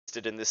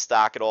in this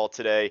stock at all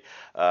today.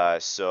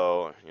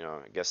 So,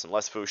 I guess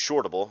unless if it was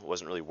shortable, it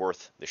wasn't really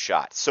worth the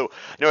shot. So,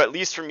 at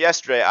least from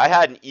yesterday, I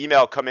had an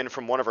email come in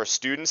from one of our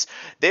students.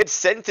 They had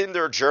sent in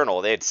their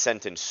journal. They had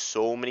sent in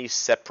so many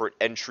separate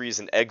entries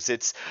and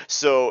exits.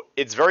 So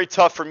it's very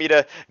tough for me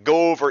to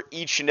go over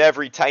each and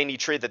every tiny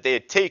trade that they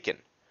had taken.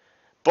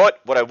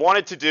 But what I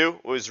wanted to do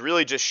was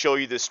really just show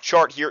you this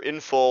chart here in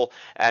full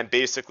and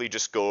basically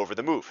just go over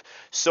the move.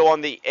 So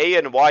on the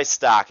ANY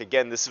stock,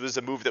 again, this was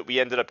a move that we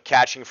ended up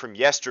catching from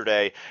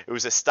yesterday. It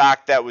was a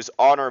stock that was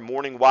on our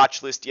morning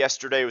watch list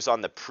yesterday. It was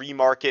on the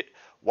pre-market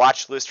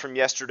watch list from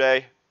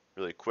yesterday.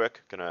 Really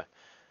quick, gonna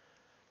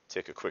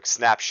take a quick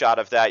snapshot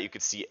of that. You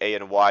could see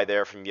ANY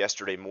there from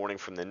yesterday morning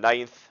from the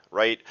 9th,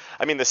 right?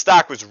 I mean, the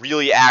stock was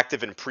really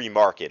active in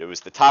pre-market. It was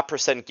the top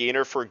percent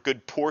gainer for a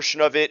good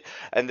portion of it.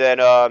 And then,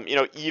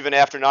 even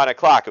after 9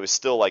 o'clock, it was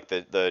still like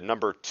the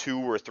number 2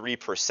 or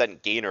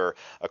 3% gainer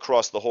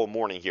across the whole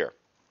morning here.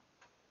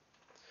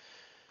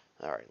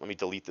 All right, let me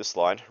delete this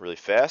line really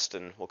fast,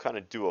 and we'll kind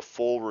of do a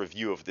full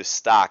review of this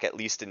stock, at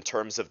least in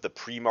terms of the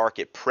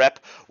pre-market prep,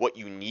 what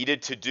you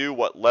needed to do,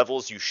 what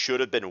levels you should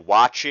have been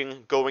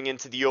watching going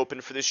into the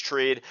open for this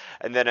trade,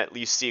 and then at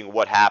least seeing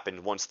what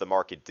happened once the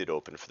market did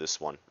open for this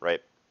one,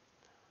 right?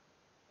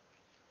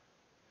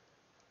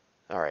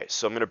 All right,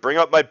 so I'm going to bring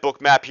up my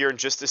book map here in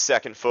just a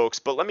second, folks,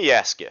 but let me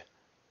ask you,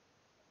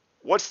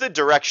 what's the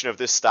direction of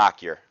this stock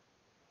here?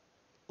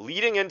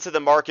 Leading into the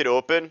market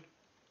open,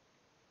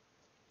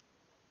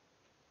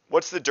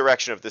 what's the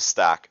direction of this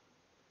stock?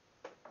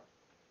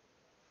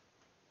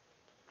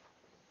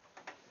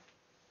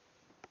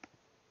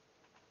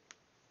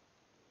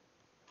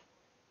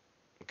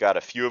 Got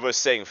a few of us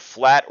saying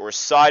flat or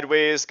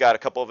sideways. Got a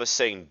couple of us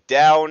saying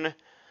down.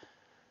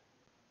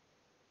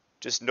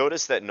 Just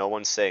notice that no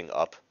one's saying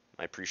up.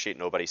 I appreciate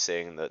nobody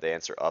saying the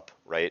answer up,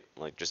 right?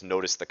 Like, just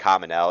notice the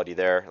commonality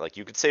there. Like,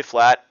 you could say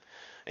flat,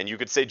 and you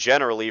could say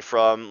generally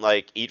from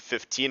like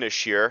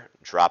 815-ish here,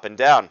 dropping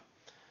down.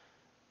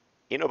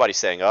 Ain't nobody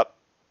saying up.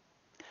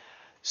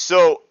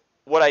 So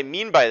what I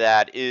mean by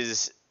that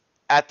is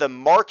at the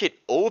market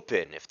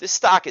open, if this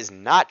stock is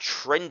not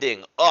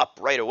trending up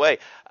right away,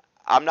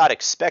 I'm not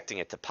expecting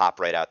it to pop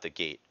right out the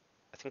gate.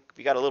 I think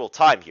we got a little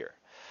time here.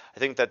 I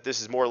think that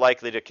this is more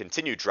likely to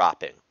continue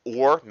dropping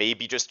or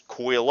maybe just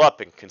coil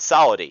up and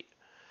consolidate.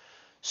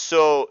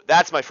 So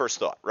that's my first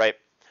thought, right?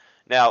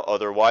 Now,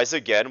 otherwise,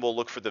 again, we'll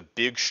look for the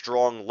big,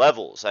 strong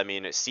levels. I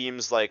mean, it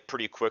seems like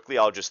pretty quickly,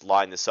 I'll just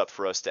line this up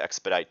for us to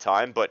expedite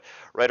time, but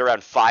right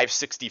around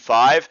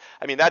 565,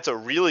 I mean, that's a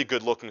really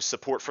good looking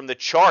support from the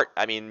chart.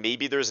 I mean,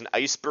 maybe there's an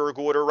iceberg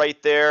order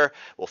right there.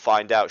 We'll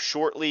find out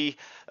shortly.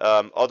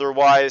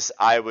 Otherwise,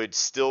 I would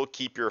still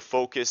keep your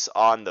focus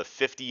on the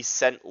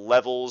 50-cent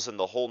levels and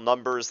the whole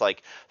numbers,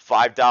 like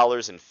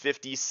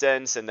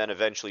 $5.50, and then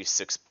eventually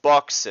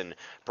 $6 and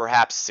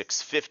perhaps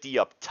 650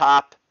 up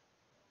top.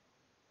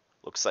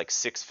 Looks like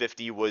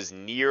 650 was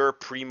near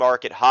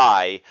pre-market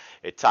high.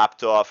 It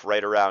topped off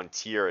right around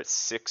here at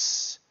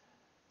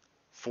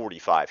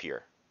 645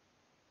 here.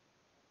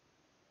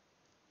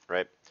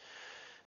 Right?